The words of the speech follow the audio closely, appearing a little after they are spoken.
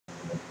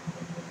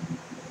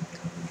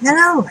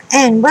Hello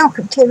and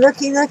welcome to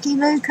Lookie Lookie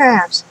Loo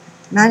Crafts.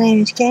 My name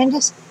is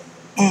Candace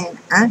and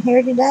I'm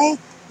here today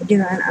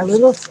doing a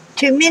little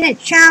 2-minute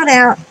shout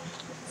out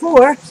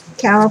for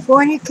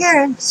California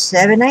Karen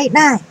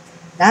 789.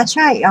 That's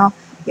right, y'all.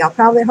 Y'all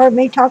probably heard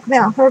me talk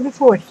about her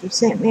before. She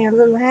sent me a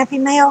little happy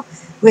mail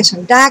with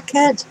some die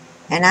cuts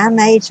and I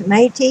made some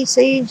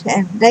ATCs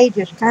and they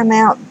just come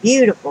out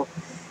beautiful.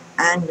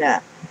 And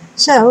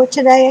so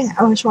today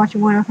I was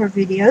watching one of her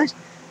videos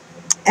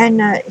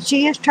and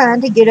she is trying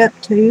to get up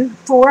to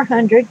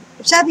 400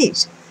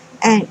 subbies,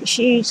 and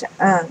she's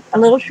a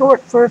little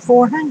short for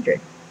 400.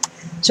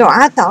 So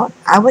I thought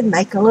I would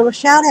make a little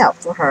shout out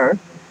for her.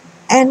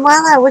 And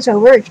while I was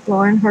over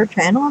exploring her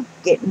channel,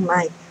 getting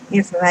my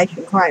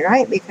information quite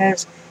right,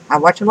 because I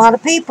watch a lot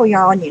of people,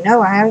 y'all, and you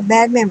know I have a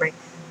bad memory.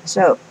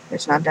 So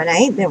it's not that I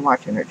ain't been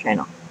watching her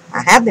channel.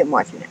 I have been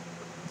watching it.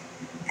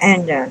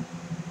 And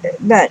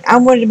but I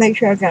wanted to make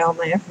sure I got all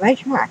my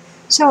information right.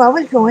 So I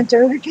was going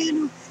through her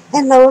channel,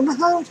 and lo and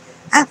behold,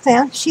 I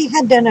found she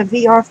had done a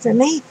VR for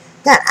me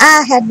that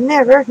I had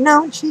never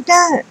known she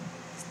done.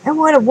 And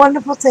what a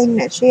wonderful thing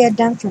that she had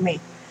done for me.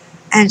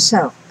 And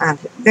so I'm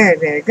very,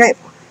 very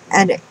grateful.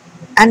 And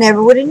I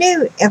never would have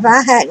knew if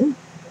I hadn't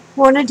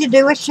wanted to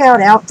do a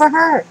shout out for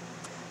her.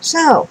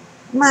 So,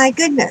 my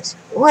goodness,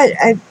 what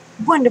a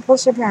wonderful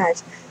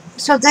surprise.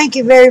 So thank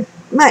you very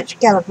much,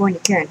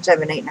 California Karen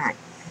 789.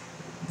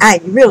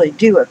 I really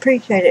do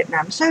appreciate it, and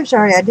I'm so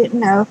sorry I didn't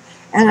know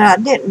and I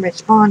didn't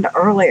respond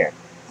earlier.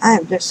 I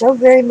am just so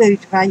very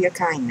moved by your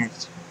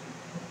kindness.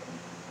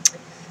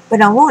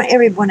 But I want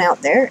everyone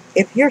out there,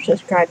 if you're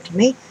subscribed to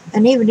me,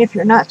 and even if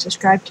you're not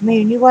subscribed to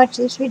me and you watch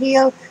this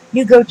video,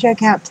 you go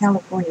check out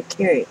California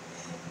Karen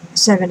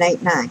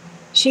 789.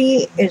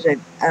 She is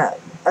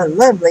a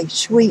lovely,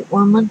 sweet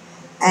woman,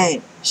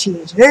 and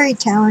she's very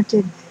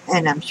talented,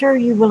 and I'm sure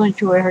you will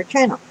enjoy her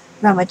channel.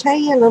 But I'm going to tell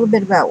you a little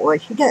bit about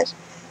what she does.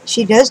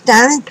 She does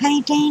diamond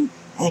painting,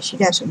 and she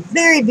does some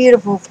very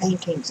beautiful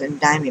paintings and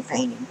diamond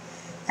painting.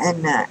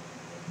 And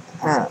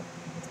the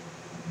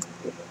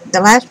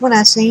last one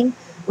I seen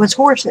was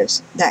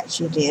horses that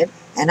she did,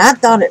 and I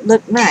thought it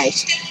looked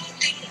nice.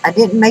 I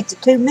didn't make the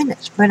 2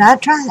 minutes, but I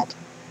tried.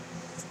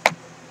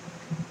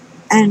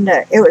 And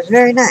it was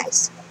very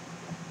nice.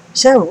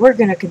 So we're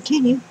going to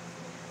continue.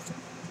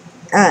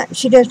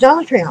 She does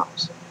Dollar Tree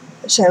hauls.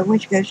 So when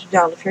she goes to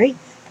Dollar Tree,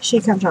 she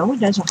comes home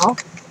and does a haul.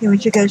 And when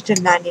she goes to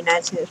the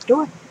 99-cent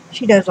store,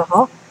 she does a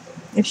haul.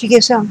 If she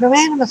gets something from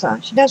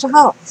Amazon, she does a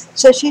haul.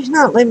 So she's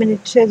not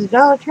limited to the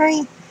Dollar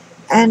Tree.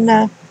 And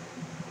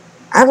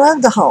I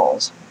love the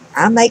hauls.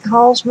 I make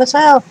hauls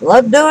myself.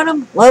 Love doing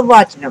them. Love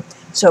watching them.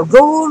 So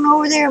go on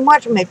over there and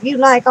watch them if you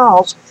like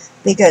hauls,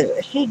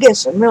 because she gets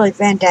some really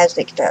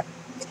fantastic stuff.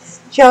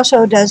 She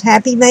also does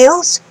happy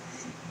mails.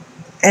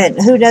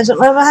 And who doesn't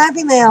love a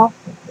happy mail?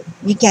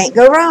 You can't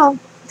go wrong.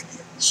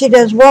 She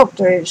does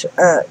walkthroughs,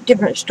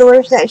 different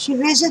stores that she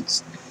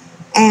visits.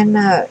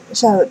 And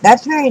so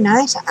that's very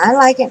nice. I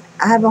like it.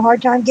 I have a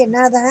hard time getting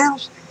out of the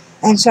house.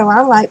 And so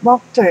I like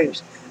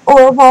walkthroughs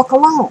or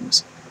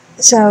walk-alongs.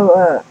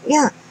 So,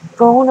 yeah,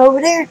 go on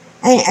over there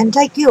and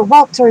take you a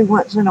walkthrough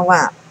once in a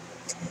while.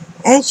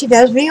 And she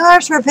does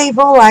VRs for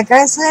people, like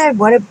I said.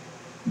 What a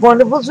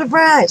wonderful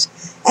surprise.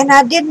 And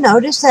I did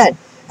notice that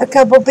a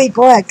couple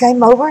people had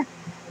came over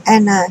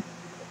and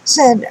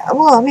said,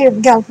 well, I'm here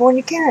from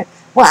California Karen.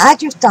 Well, I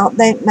just thought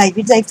that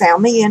maybe they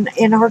found me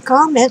in her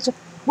comments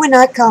when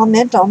I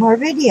comment on her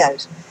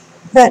videos.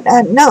 But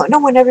no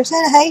one ever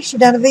said, hey, she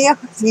done a VR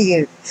for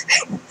you.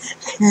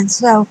 And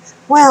so,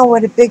 wow,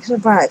 what a big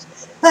surprise.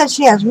 But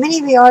she has many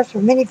VRs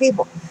for many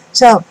people.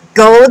 So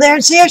go over there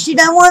and see if she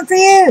done one for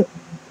you.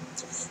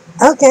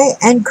 Okay,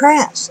 and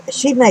crafts.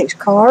 She makes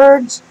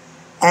cards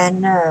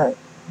and I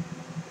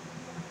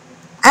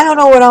don't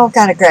know what all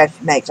kind of crafts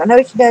she makes. I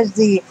know she does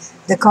the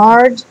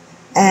cards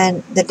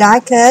and the die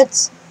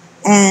cuts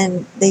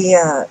and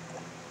the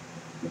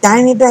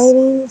diamond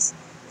paintings.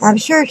 I'm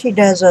sure she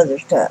does other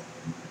stuff.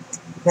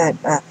 But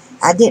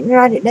I didn't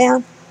write it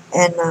down.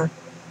 And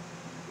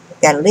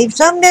got to leave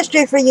some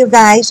mystery for you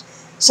guys.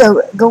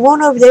 So go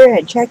on over there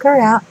and check her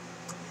out.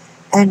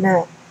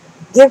 And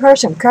give her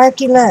some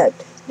crafty love.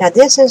 Now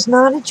this is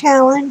not a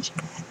challenge.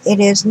 It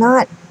is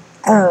not,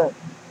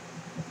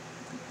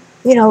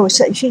 you know,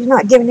 so she's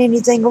not giving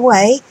anything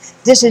away.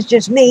 This is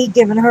just me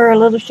giving her a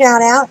little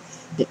shout out.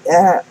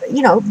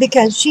 You know,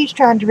 because she's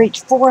trying to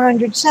reach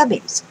 400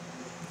 subbies.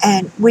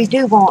 And we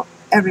do want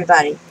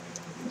everybody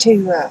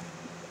to,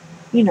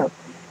 you know,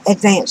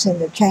 advance in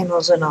the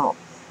channels and all.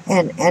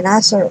 And I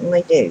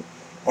certainly do.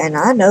 And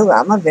I know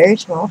I'm a very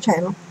small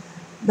channel.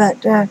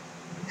 But,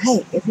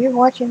 hey, if you're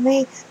watching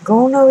me,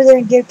 go on over there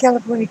and give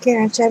California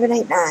Karen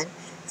 789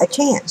 a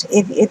chance.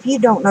 If you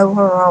don't know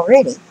her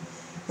already.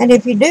 And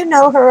if you do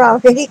know her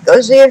already,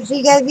 go see if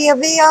she gave you a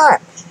VR.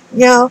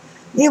 You know,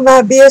 you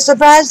might be as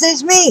surprised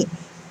as me.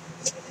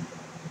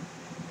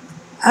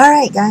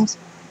 Alright, guys.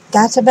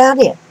 That's about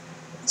it.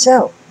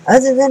 So,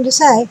 other than to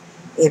say,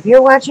 if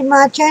you're watching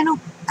my channel,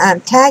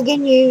 I'm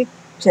tagging you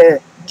to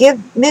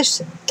give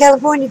Miss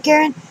California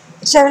Karen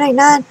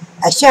 789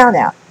 a shout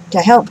out to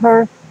help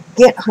her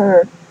get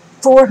her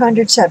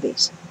 400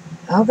 subbies.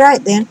 All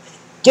right, then.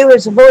 Do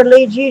as the Lord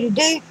leads you to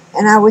do,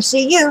 and I will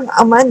see you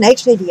on my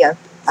next video.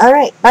 All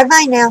right.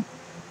 Bye-bye now.